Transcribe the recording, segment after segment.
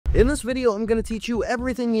In this video, I'm going to teach you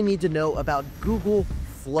everything you need to know about Google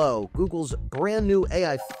Flow, Google's brand new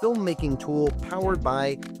AI filmmaking tool powered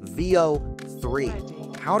by VEO 3.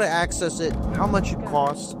 How to access it, how much it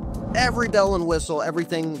costs, every bell and whistle,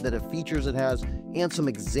 everything that it features it has, and some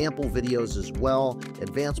example videos as well,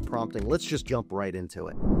 advanced prompting. Let's just jump right into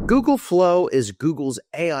it. Google Flow is Google's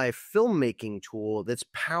AI filmmaking tool that's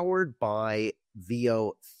powered by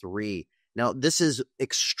VEO 3. Now, this is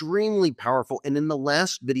extremely powerful, and in the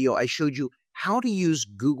last video, I showed you how to use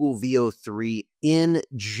Google VEO 3 in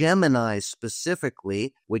Gemini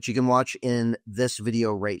specifically, which you can watch in this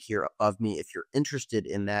video right here of me if you're interested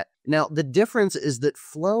in that. Now, the difference is that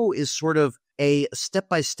Flow is sort of a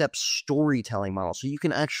step-by-step storytelling model. So you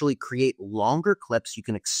can actually create longer clips, you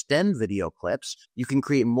can extend video clips, you can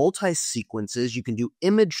create multi-sequences, you can do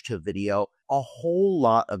image to video, a whole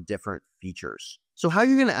lot of different features. So how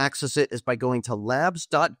you're going to access it is by going to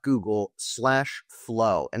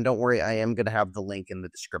labs.google/flow. And don't worry, I am going to have the link in the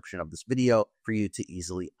description of this video for you to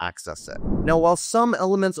easily access it. Now, while some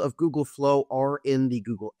elements of Google Flow are in the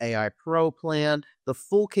Google AI Pro plan, the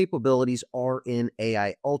full capabilities are in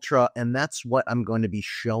AI Ultra, and that's what I'm going to be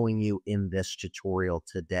showing you in this tutorial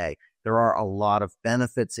today. There are a lot of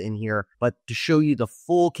benefits in here, but to show you the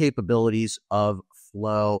full capabilities of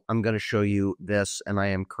Flow, I'm going to show you this, and I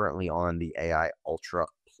am currently on the AI Ultra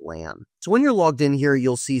plan. So when you're logged in here,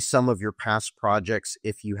 you'll see some of your past projects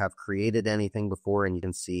if you have created anything before, and you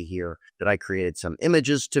can see here that I created some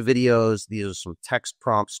images to videos. These are some text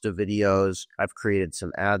prompts to videos. I've created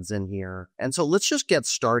some ads in here. And so let's just get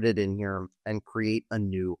started in here and create a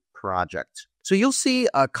new project. So you'll see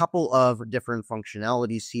a couple of different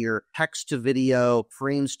functionalities here: text to video,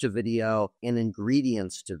 frames to video, and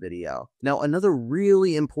ingredients to video. Now, another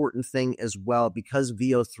really important thing as well, because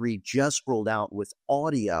VEO 3 just rolled out with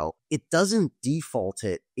audio, it doesn't default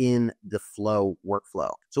it in the Flow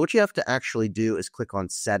workflow. So what you have to actually do is click on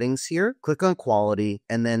settings here, click on quality,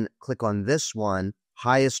 and then click on this one,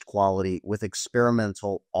 highest quality with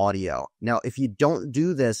experimental audio. Now, if you don't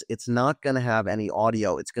do this, it's not going to have any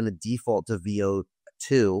audio. It's going to default to VEO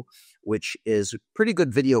 2, which is pretty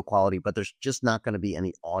good video quality, but there's just not going to be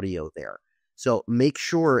any audio there. So make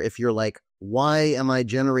sure, if you're like, why am I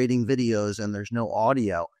generating videos and there's no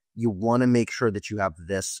audio? You want to make sure that you have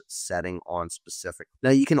this setting on specific. Now,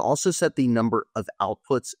 you can also set the number of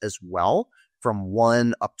outputs as well, from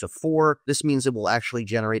 1 up to 4. This means it will actually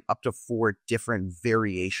generate up to 4 different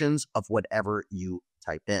variations of whatever you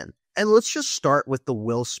type in. And let's just start with the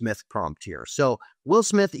Will Smith prompt here. So Will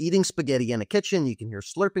Smith eating spaghetti in a kitchen. You can hear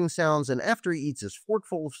slurping sounds. And after he eats his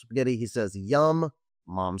forkful of spaghetti, he says, "Yum,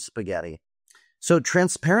 mom's spaghetti." So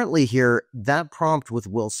transparently here, that prompt with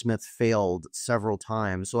Will Smith failed several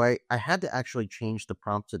times. So I had to actually change the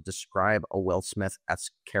prompt to describe a Will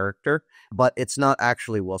Smith-esque character, but it's not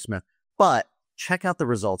actually Will Smith. But check out the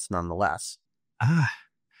results nonetheless.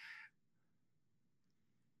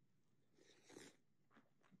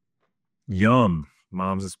 Yum,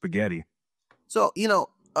 mom's spaghetti. So,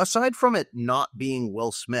 aside from it not being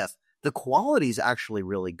Will Smith, the quality is actually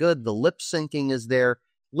really good. The lip syncing is there.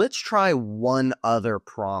 Let's try one other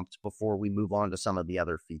prompt before we move on to some of the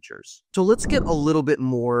other features. So let's get a little bit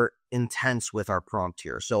more intense with our prompt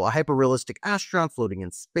here. So a hyper-realistic astronaut floating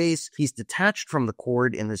in space. He's detached from the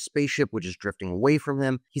cord in his spaceship, which is drifting away from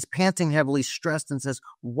him. He's panting heavily, stressed, and says,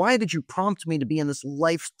 "Why did you prompt me to be in this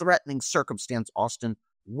life-threatening circumstance, Austin?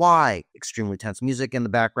 Why?" Extremely tense music in the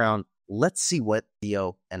background. Let's see what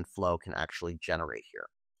VEO and Flow can actually generate here.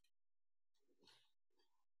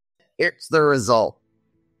 Here's the result.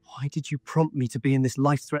 "Why did you prompt me to be in this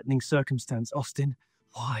life-threatening circumstance, Austin?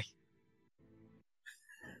 Why?"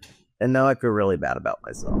 And now I feel really bad about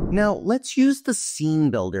myself. Now, let's use the scene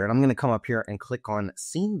builder. And I'm going to come up here and click on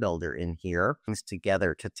scene builder in here. Things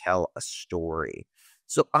together to tell a story.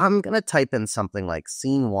 So I'm going to type in something like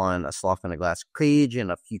scene 1, a sloth in a glass cage in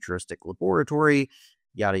a futuristic laboratory,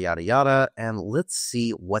 yada, yada, yada. And let's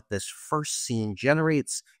see what this first scene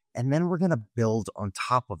generates. And then we're going to build on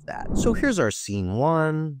top of that. So here's our scene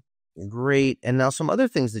 1. Great. And now some other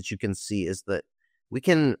things that you can see is that we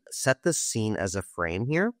can set this scene as a frame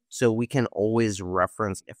here. So we can always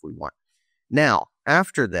reference if we want. Now,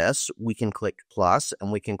 after this, we can click plus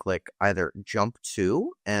and we can click either jump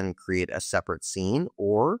to and create a separate scene,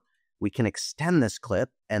 or we can extend this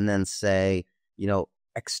clip and then say,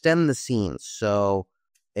 extend the scene. So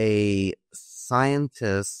a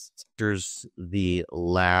scientist enters the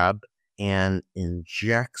lab and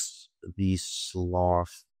injects the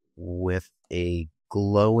sloth with a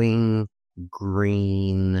glowing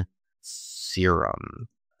green serum.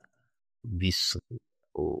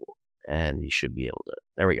 And you should be able to,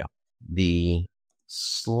 there we go. The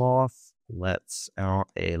sloth lets out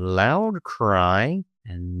a loud cry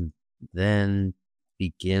and then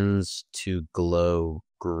begins to glow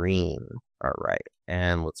green. All right,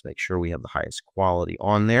 and let's make sure we have the highest quality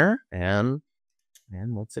on there, and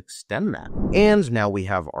let's extend that. And now we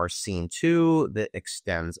have our scene 2 that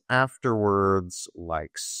extends afterwards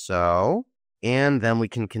like so. And then we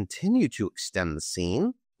can continue to extend the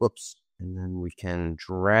scene. Whoops. And then we can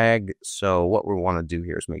drag. So what we want to do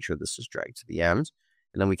here is make sure this is dragged to the end.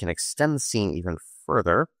 And then we can extend the scene even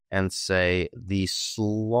further and say the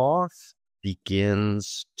sloth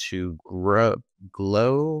begins to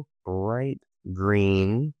glow bright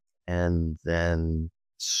green and then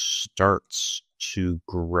starts to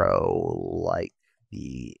grow like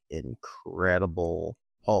the Incredible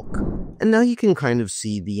Hulk. And now you can kind of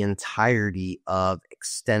see the entirety of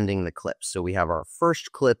extending the clip. So we have our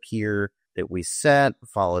first clip here that we set,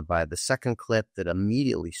 followed by the second clip that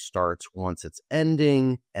immediately starts once it's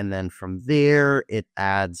ending. And then from there, it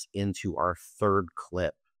adds into our third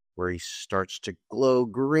clip where he starts to glow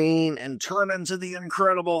green and turn into the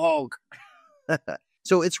Incredible Hulk.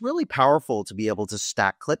 So it's really powerful to be able to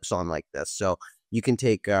stack clips on like this. So you can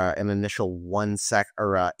take an initial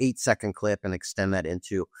 8-second clip and extend that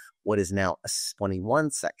into what is now a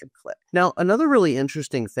 21-second clip. Now, another really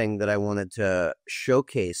interesting thing that I wanted to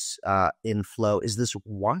showcase in Flow is this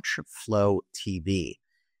Watch Flow TV.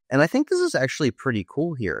 And I think this is actually pretty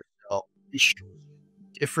cool here. So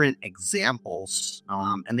different examples,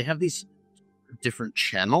 and they have these different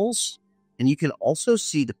channels, and you can also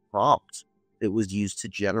see the prompt that was used to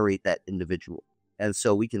generate that individual. And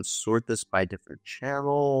so we can sort this by different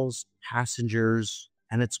channels, passengers,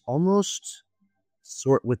 and it's almost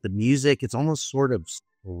with the music, it's almost sort of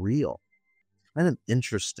real. Kind of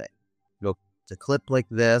interesting. Go to clip like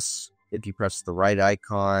this, if you press the right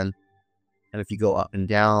icon, and if you go up and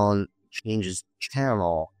down, changes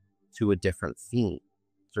channel to a different theme.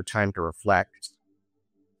 So time to reflect,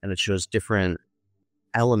 and it shows different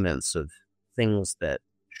elements of things that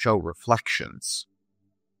show reflections.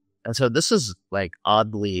 And so this is like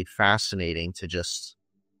oddly fascinating to just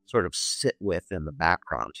sort of sit with in the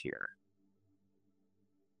background here.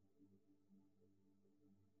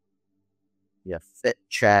 Yeah, fit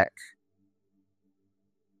check.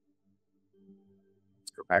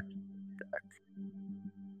 Let's go back.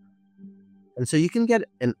 And so you can get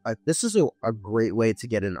this is a great way to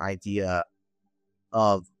get an idea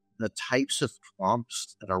of the types of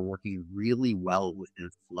prompts that are working really well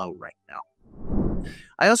within Flow right now.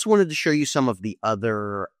 I also wanted to show you some of the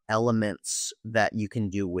other elements that you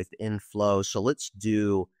can do within Flow. So let's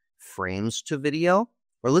do frames to video,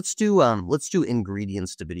 or let's do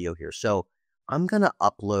ingredients to video here. So I'm going to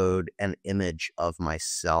upload an image of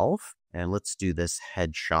myself, and let's do this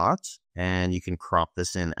headshot, and you can crop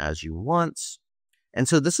this in as you want. And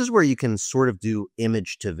so this is where you can sort of do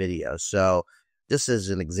image to video. So this is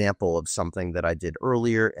an example of something that I did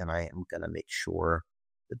earlier, and I am going to make sure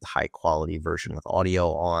that the high quality version with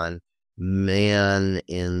audio on. Man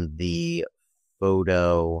in the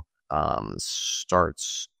photo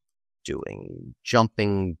starts doing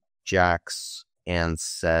jumping jacks and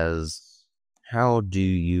says, "How do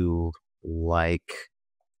you like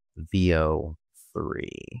VEO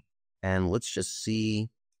 3?" And let's just see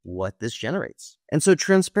what this generates. And so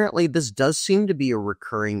transparently, this does seem to be a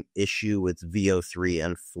recurring issue with VEO 3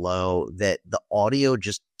 and Flow, that the audio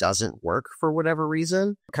just doesn't work for whatever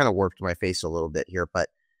reason. It kind of worked my face a little bit here, but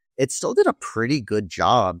it still did a pretty good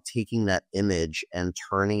job taking that image and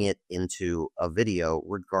turning it into a video,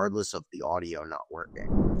 regardless of the audio not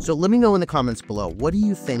working. So let me know in the comments below, what do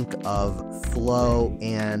you think of Flow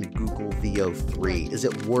and Google VEO 3? Is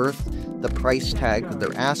it worth the price tag that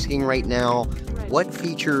they're asking right now? What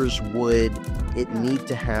features would it need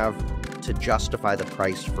to have to justify the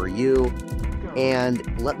price for you?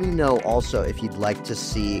 And let me know also if you'd like to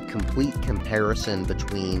see complete comparison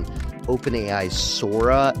between OpenAI's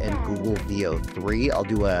Sora and Google VEO 3. I'll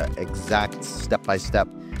do a exact step-by-step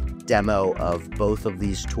demo of both of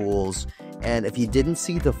these tools. And if you didn't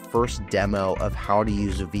see the first demo of how to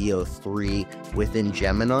use VEO 3 within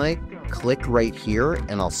Gemini, click right here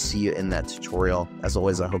and I'll see you in that tutorial. As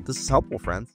always, I hope this is helpful, friends.